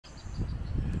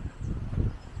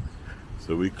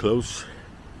So we close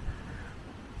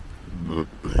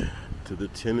to the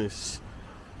tennis.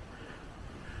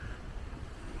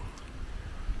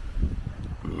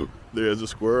 There's a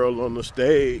squirrel on the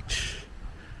stage.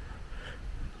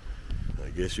 I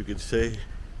guess you could say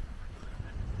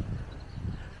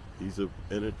he's an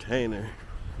entertainer.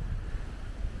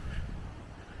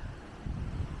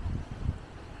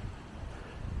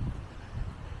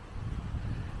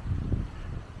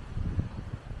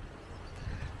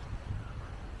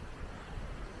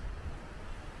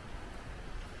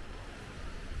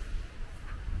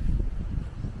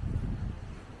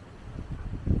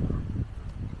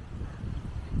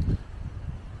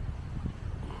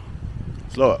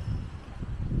 Slow up.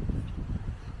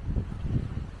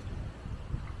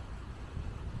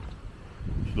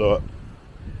 Slow up.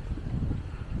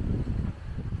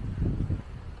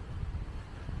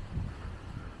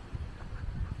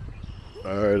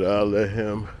 All right, I'll let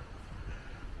him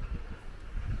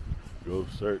go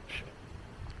search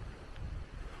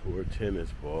for a tennis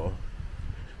ball.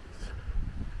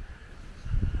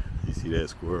 You see that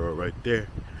squirrel right there?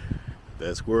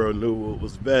 That squirrel knew what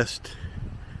was best.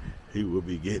 He will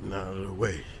be getting out of the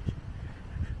way.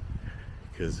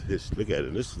 Because look at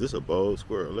him. This is a bold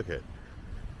squirrel. Look at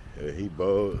him. He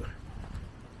bold.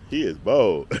 He is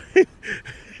bold.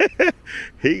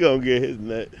 He gonna get his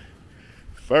nut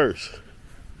first.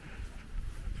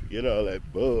 Forget all that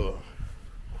bull.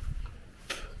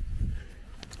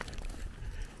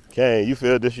 Kane, you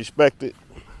feel disrespected?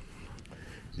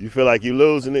 You feel like you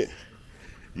losing it?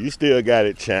 You still got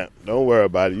it, champ. Don't worry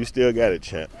about it. You still got it,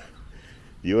 champ.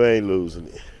 You ain't losing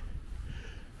it.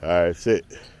 All right, sit.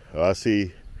 Oh, I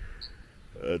see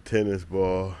a tennis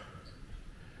ball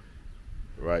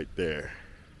right there.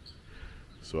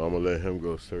 So I'm gonna let him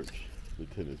go search the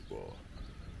tennis ball.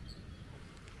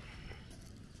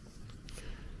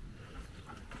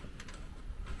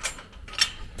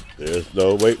 There's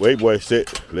no, wait, boy,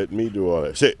 sit. Let me do all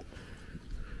that. Sit.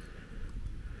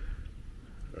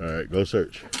 All right, go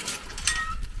search.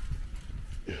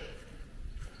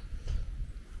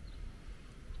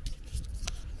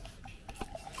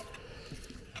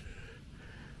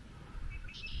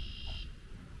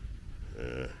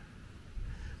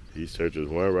 He searches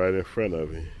one right in front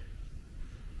of him.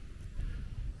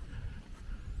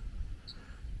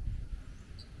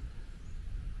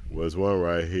 Was one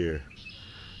right here.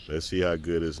 Let's see how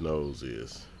good his nose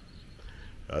is.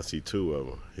 I see two of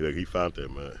them. Look, he found that,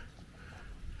 man.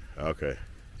 Okay.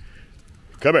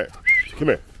 Come here. Come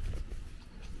here.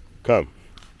 Come.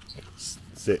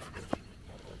 Sit.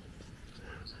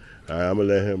 All right, I'm going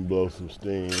to let him blow some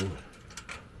steam.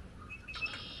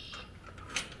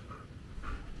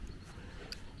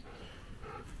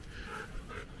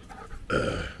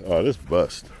 Oh, this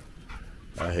bust.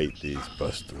 I hate these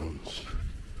bust ones.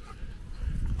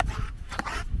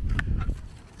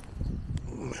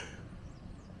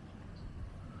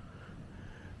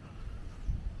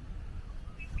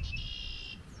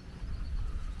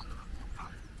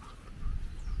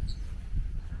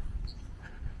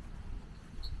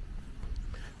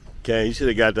 Okay, you should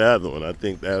have got the other one. I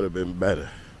think that would have been better.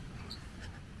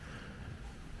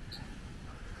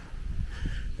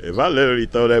 If I literally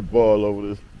throw that ball over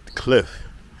this cliff,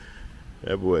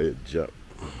 that boy would jump.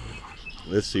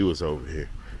 Let's see what's over here.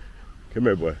 Come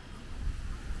here, boy.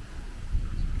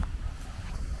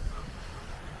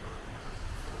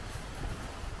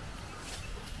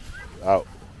 Out.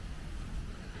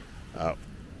 Out.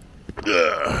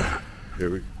 Here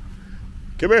we go.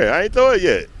 Come here, I ain't throw it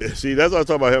yet. See, that's what I'm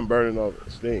talking about, him burning off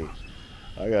steam.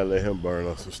 I gotta let him burn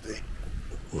off some steam.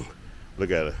 Look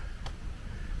at it.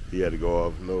 He had to go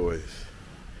off noise.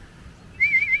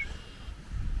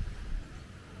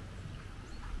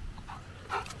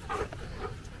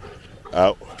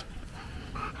 Out.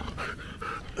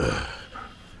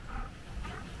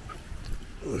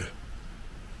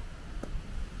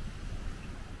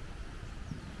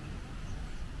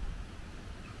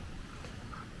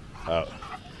 Out.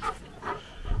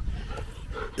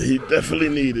 He definitely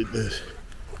needed this.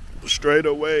 Straight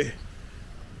away.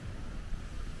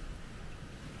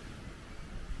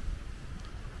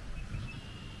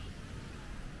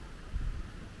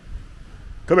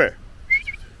 Come here.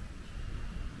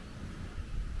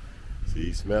 See,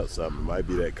 he smelled something. Might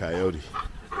be that coyote.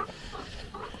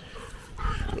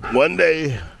 One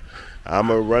day, I'm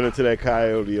going to run into that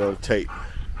coyote on tape.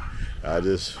 I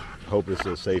just hope it's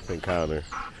a safe encounter.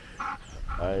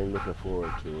 I ain't looking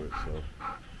forward to it, so.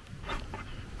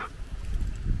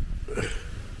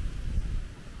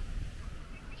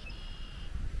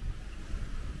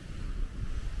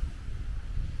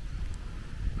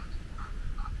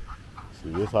 See,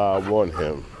 this is how I want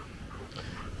him.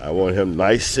 I want him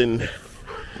nice and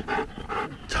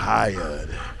tired.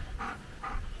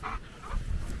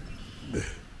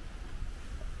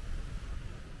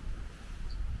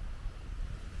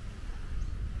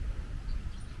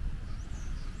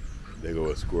 There go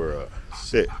a squirrel.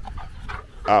 Sit.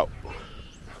 Out.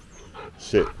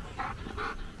 Sit.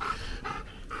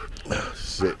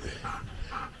 Sit.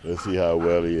 Let's see how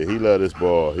well he is. He love this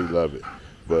ball. He love it.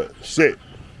 But sit.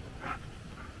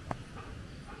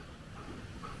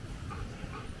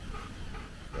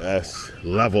 That's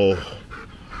level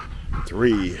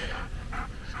 3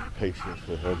 patience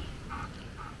for him.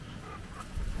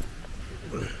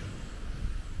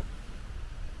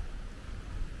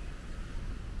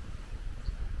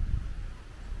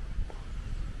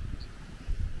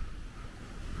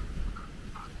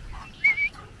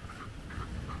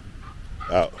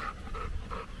 Out.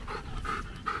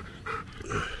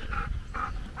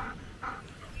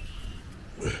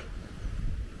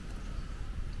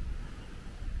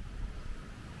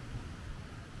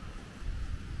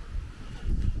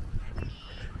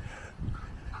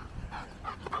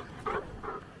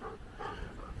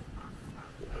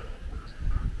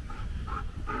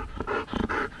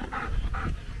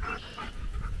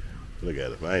 Look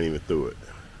at him. I ain't even through it.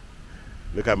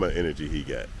 Look how much energy he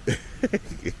got.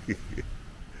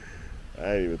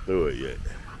 I ain't even through it yet.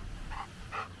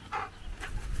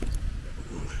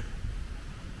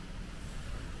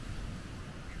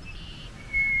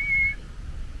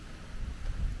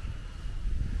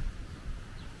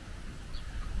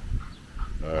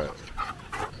 All right.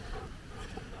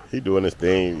 He doing this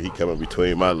thing. He coming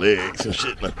between my legs and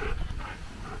shit.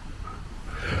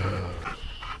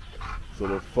 So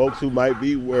the folks who might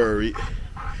be worried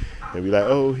and be like,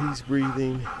 oh, he's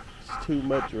breathing, it's too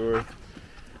much, or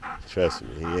trust me,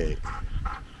 he ain't.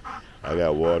 I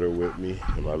got water with me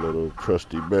in my little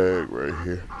trusty bag right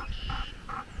here.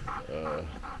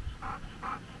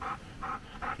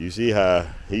 You see how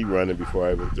he running before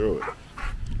I even throw it.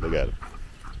 Look at him.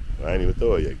 I ain't even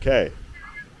throw it yet. Okay.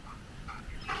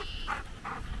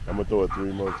 I'm gonna throw it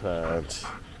 3 more times.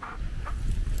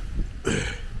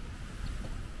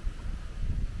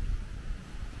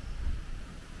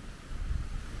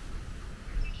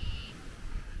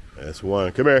 That's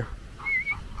 1. Come here.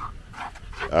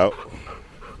 Out.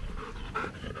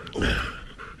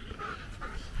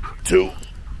 2.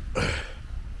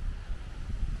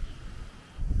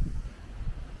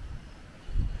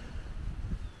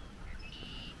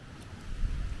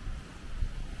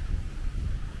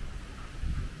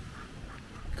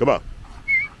 Come on.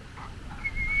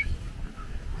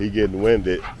 He getting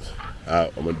winded.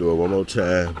 Out. I'm gonna do it 1 more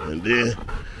time, and then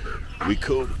we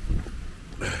cool.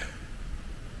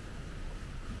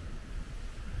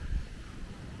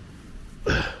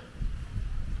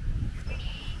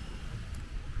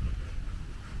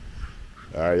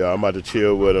 All right, y'all, I'm about to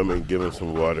chill with him and give him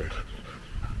some water.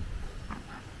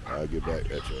 I'll get back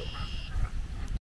at y'all.